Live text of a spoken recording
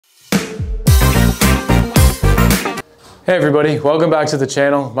Hey everybody, welcome back to the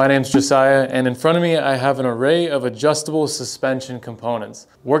channel. My name's Josiah, and in front of me I have an array of adjustable suspension components.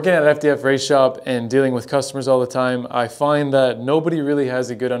 Working at FDF Race Shop and dealing with customers all the time, I find that nobody really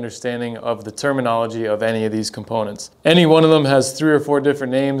has a good understanding of the terminology of any of these components. Any one of them has 3 or 4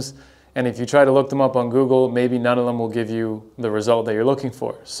 different names, and if you try to look them up on Google, maybe none of them will give you the result that you're looking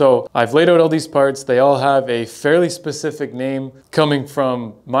for. So I've laid out all these parts. They all have a fairly specific name coming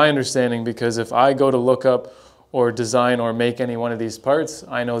from my understanding, because if I go to look up or design or make any one of these parts,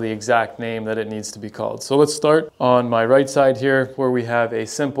 I know the exact name that it needs to be called. So let's start on my right side here, where we have a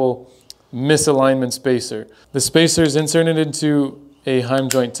simple misalignment spacer. The spacer is inserted into a heim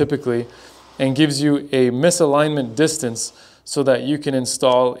joint typically and gives you a misalignment distance so that you can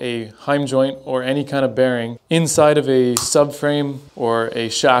install a heim joint or any kind of bearing inside of a subframe or a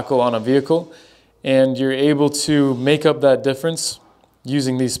shackle on a vehicle, and you're able to make up that difference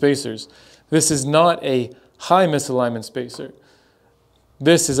using these spacers. This is not a high misalignment spacer.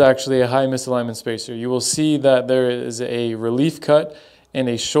 This is actually a high misalignment spacer. You will see that there is a relief cut and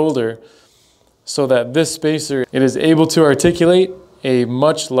a shoulder, so that this spacer, it is able to articulate a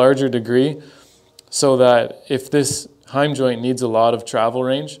much larger degree, so that if this heim joint needs a lot of travel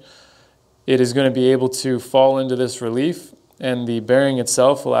range, it is going to be able to fall into this relief, and the bearing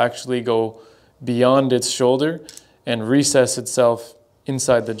itself will actually go beyond its shoulder and recess itself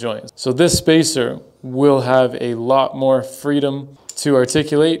inside the joint. So this spacer will have a lot more freedom to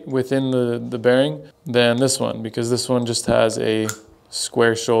articulate within the bearing than this one, because this one just has a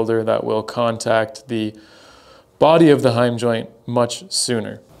square shoulder that will contact the body of the heim joint much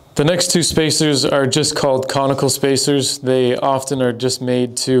sooner. The next 2 spacers are just called conical spacers. They often are just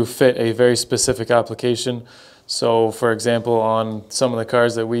made to fit a very specific application. So for example, on some of the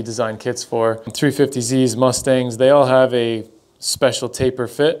cars that we design kits for, 350Zs, Mustangs, they all have a special taper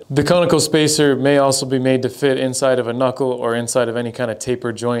fit. The conical spacer may also be made to fit inside of a knuckle or inside of any kind of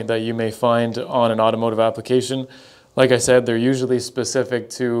taper joint that you may find on an automotive application. Like I said, they're usually specific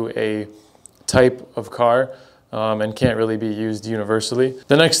to a type of car and can't really be used universally.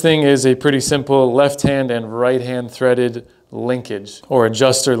 The next thing is a pretty simple left hand and right hand threaded linkage or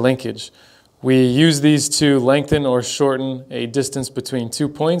adjuster linkage. We use these to lengthen or shorten a distance between 2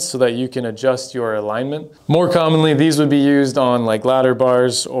 points so that you can adjust your alignment. More commonly, these would be used on like ladder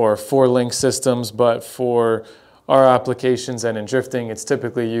bars or 4-link systems, but for our applications and in drifting, it's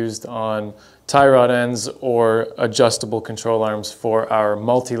typically used on tie rod ends or adjustable control arms for our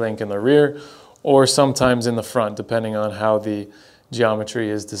multi-link in the rear, or sometimes in the front, depending on how the geometry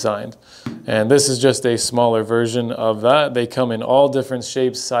is designed. And this is just a smaller version of that. They come in all different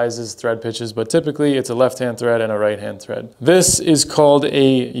shapes, sizes, thread pitches, but typically it's a left-hand thread and a right-hand thread. This is called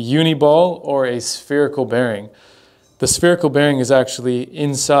a uniball or a spherical bearing. The spherical bearing is actually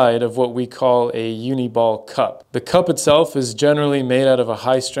inside of what we call a uniball cup. The cup itself is generally made out of a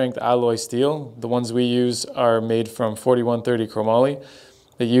high-strength alloy steel. The ones we use are made from 4130 chromoly.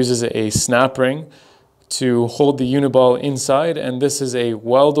 It uses a snap ring to hold the uniball inside, and this is a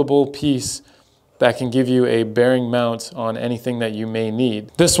weldable piece that can give you a bearing mount on anything that you may need.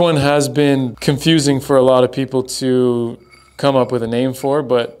 This one has been confusing for a lot of people to come up with a name for,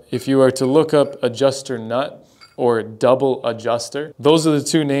 but if you are to look up adjuster nut or double adjuster, those are the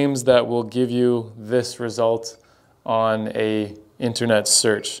 2 names that will give you this result on a internet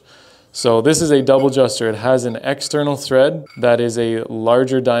search. So this is a double adjuster. It has an external thread that is a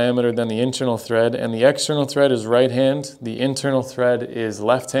larger diameter than the internal thread, and the external thread is right hand, the internal thread is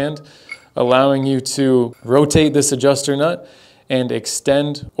left hand, allowing you to rotate this adjuster nut and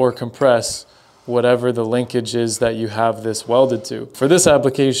extend or compress whatever the linkage is that you have this welded to. For this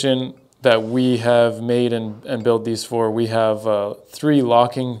application that we have made and built these for, we have 3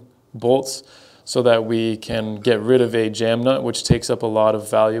 locking bolts, so that we can get rid of a jam nut, which takes up a lot of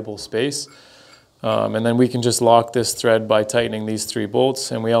valuable space. And then we can just lock this thread by tightening these 3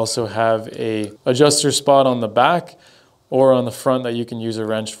 bolts. And we also have a adjuster spot on the back or on the front that you can use a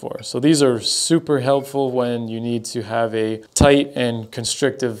wrench for. So these are super helpful when you need to have a tight and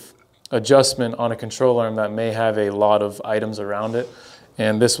constrictive adjustment on a control arm that may have a lot of items around it.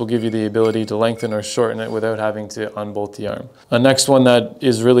 And this will give you the ability to lengthen or shorten it without having to unbolt the arm. The next one that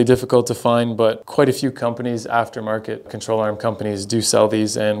is really difficult to find, but quite a few companies, aftermarket control arm companies, do sell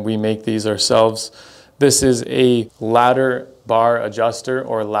these, and we make these ourselves. This is a ladder bar adjuster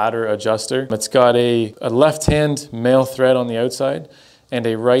or ladder adjuster. It's got a left-hand male thread on the outside and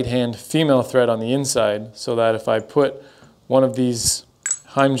a right-hand female thread on the inside, so that if I put one of these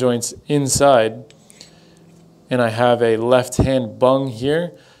heim joints inside, and I have a left-hand bung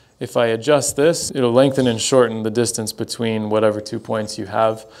here, if I adjust this, it'll lengthen and shorten the distance between whatever 2 points you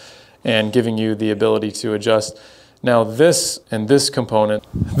have, and giving you the ability to adjust Now this and this component,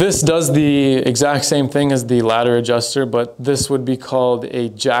 this does the exact same thing as the ladder adjuster, but this would be called a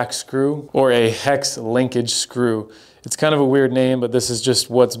jack screw or a hex linkage screw. It's kind of a weird name, but this is just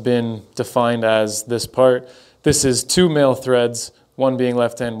what's been defined as this part. This is 2 male threads, one being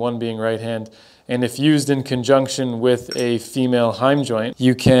left hand, one being right hand. And if used in conjunction with a female heim joint,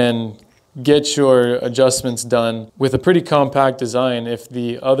 you can get your adjustments done with a pretty compact design. If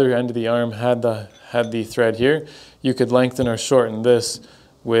the other end of the arm had the thread here, you could lengthen or shorten this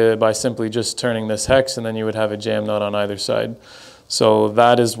by simply just turning this hex, and then you would have a jam nut on either side. So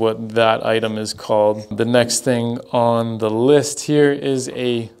that is what that item is called. The next thing on the list here is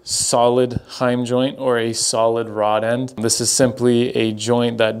a solid heim joint or a solid rod end. This is simply a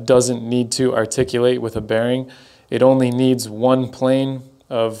joint that doesn't need to articulate with a bearing. It only needs one plane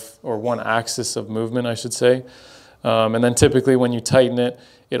or one axis of movement, I should say. And then typically when you tighten it,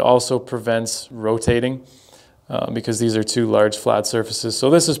 it also prevents rotating because these are 2 large flat surfaces. So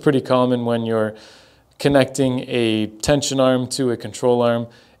this is pretty common when you're connecting a tension arm to a control arm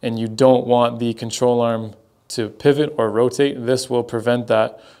and you don't want the control arm to pivot or rotate. This will prevent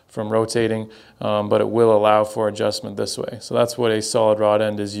that from rotating, but it will allow for adjustment this way. So that's what a solid rod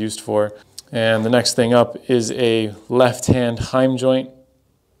end is used for. And the next thing up is a left-hand heim joint,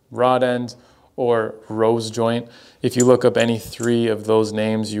 rod end, or rose joint. If you look up any 3 of those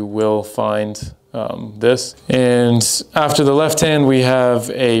names, you will find this. And after the left hand, we have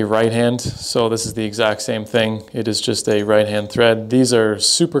a right hand. So this is the exact same thing. It is just a right hand thread. These are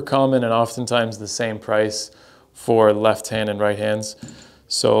super common and oftentimes the same price for left hand and right hands.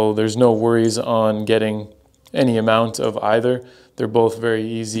 So there's no worries on getting any amount of either. They're both very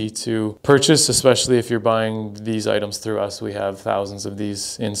easy to purchase, especially if you're buying these items through us. We have thousands of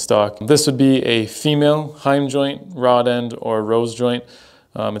these in stock. This would be a female heim joint, rod end, or rose joint.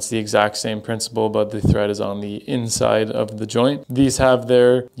 It's the exact same principle, but the thread is on the inside of the joint. These have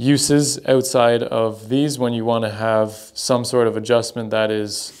their uses outside of these when you want to have some sort of adjustment that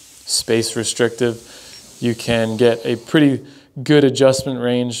is space restrictive. You can get a pretty good adjustment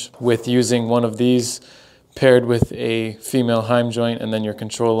range with using one of these paired with a female heim joint, and then your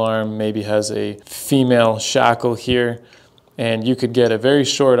control arm maybe has a female shackle here. And you could get a very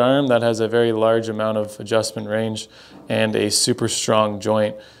short arm that has a very large amount of adjustment range and a super strong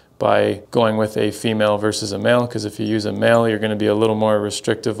joint by going with a female versus a male, because if you use a male, you're going to be a little more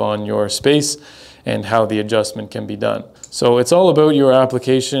restrictive on your space and how the adjustment can be done. So it's all about your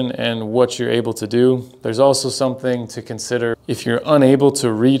application and what you're able to do. There's also something to consider if you're unable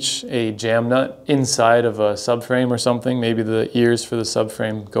to reach a jam nut inside of a subframe or something. Maybe the ears for the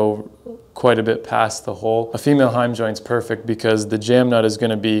subframe go quite a bit past the hole. A female heim joint's perfect because the jam nut is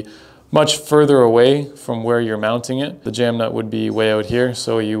going to be much further away from where you're mounting it. The jam nut would be way out here,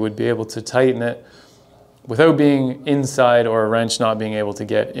 so you would be able to tighten it without being inside or a wrench not being able to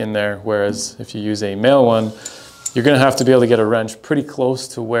get in there. Whereas if you use a male one, you're going to have to be able to get a wrench pretty close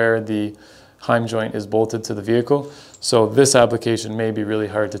to where the heim joint is bolted to the vehicle. So this application may be really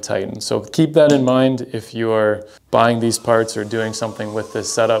hard to tighten. So keep that in mind if you are buying these parts or doing something with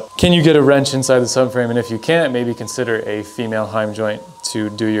this setup. Can you get a wrench inside the subframe? And if you can't, maybe consider a female heim joint to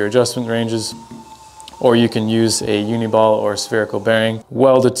do your adjustment ranges. Or you can use a uniball or spherical bearing,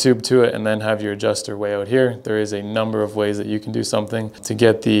 weld a tube to it, and then have your adjuster way out here. There is a number of ways that you can do something to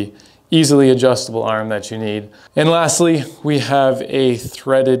get the easily adjustable arm that you need. And lastly, we have a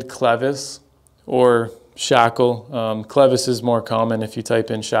threaded clevis or shackle. Clevis is more common. If you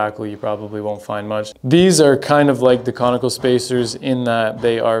type in shackle, you probably won't find much. These are kind of like the conical spacers in that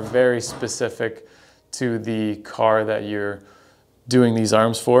they are very specific to the car that you're doing these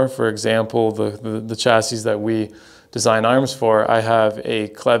arms for. For example, the chassis that we design arms for, I have a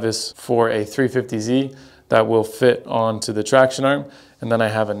clevis for a 350Z that will fit onto the traction arm, and then I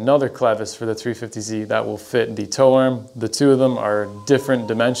have another clevis for the 350Z that will fit the tow arm. The two of them are different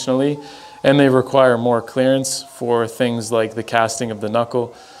dimensionally, and they require more clearance for things like the casting of the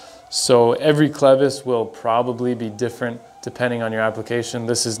knuckle. So every clevis will probably be different depending on your application.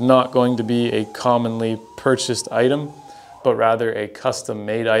 This is not going to be a commonly purchased item, but rather a custom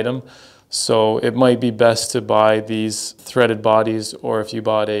made item. So it might be best to buy these threaded bodies, or if you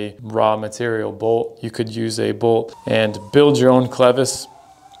bought a raw material bolt, you could use a bolt and build your own clevis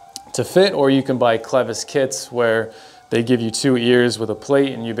to fit, or you can buy clevis kits where they give you 2 ears with a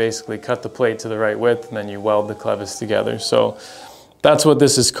plate and you basically cut the plate to the right width and then you weld the clevis together. So that's what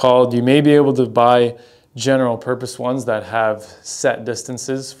this is called. You may be able to buy general purpose ones that have set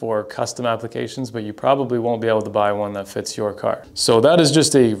distances for custom applications, but you probably won't be able to buy one that fits your car. So that is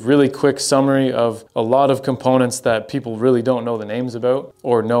just a really quick summary of a lot of components that people really don't know the names about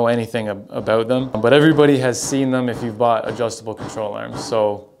or know anything about them. But everybody has seen them if you've bought adjustable control arms.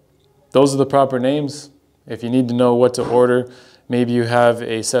 So those are the proper names. If you need to know what to order, maybe you have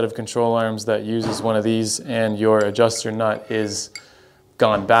a set of control arms that uses one of these and your adjuster nut is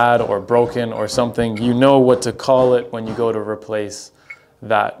gone bad or broken or something, you know what to call it when you go to replace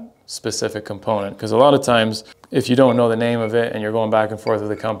that specific component. Because a lot of times, if you don't know the name of it and you're going back and forth with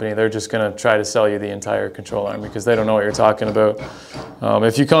the company, they're just going to try to sell you the entire control arm because they don't know what you're talking about.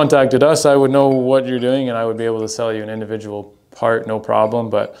 If you contacted us, I would know what you're doing and I would be able to sell you an individual part, no problem.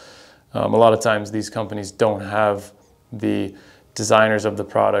 But a lot of times these companies don't have the designers of the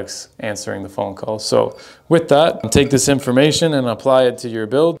products answering the phone call. So with that, take this information and apply it to your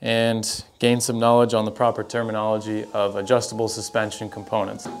build and gain some knowledge on the proper terminology of adjustable suspension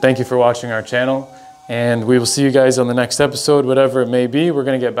components. Thank you for watching our channel, and we will see you guys on the next episode, whatever it may be. We're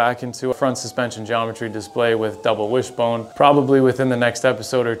going to get back into a front suspension geometry display with double wishbone, probably within the next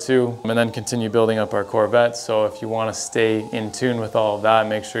episode or two, and then continue building up our Corvette. So if you want to stay in tune with all of that,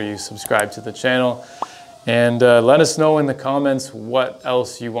 make sure you subscribe to the channel. And let us know in the comments what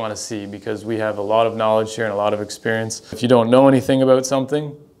else you want to see, because we have a lot of knowledge here and a lot of experience. If you don't know anything about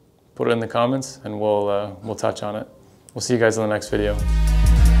something, put it in the comments and we'll touch on it. We'll see you guys in the next video.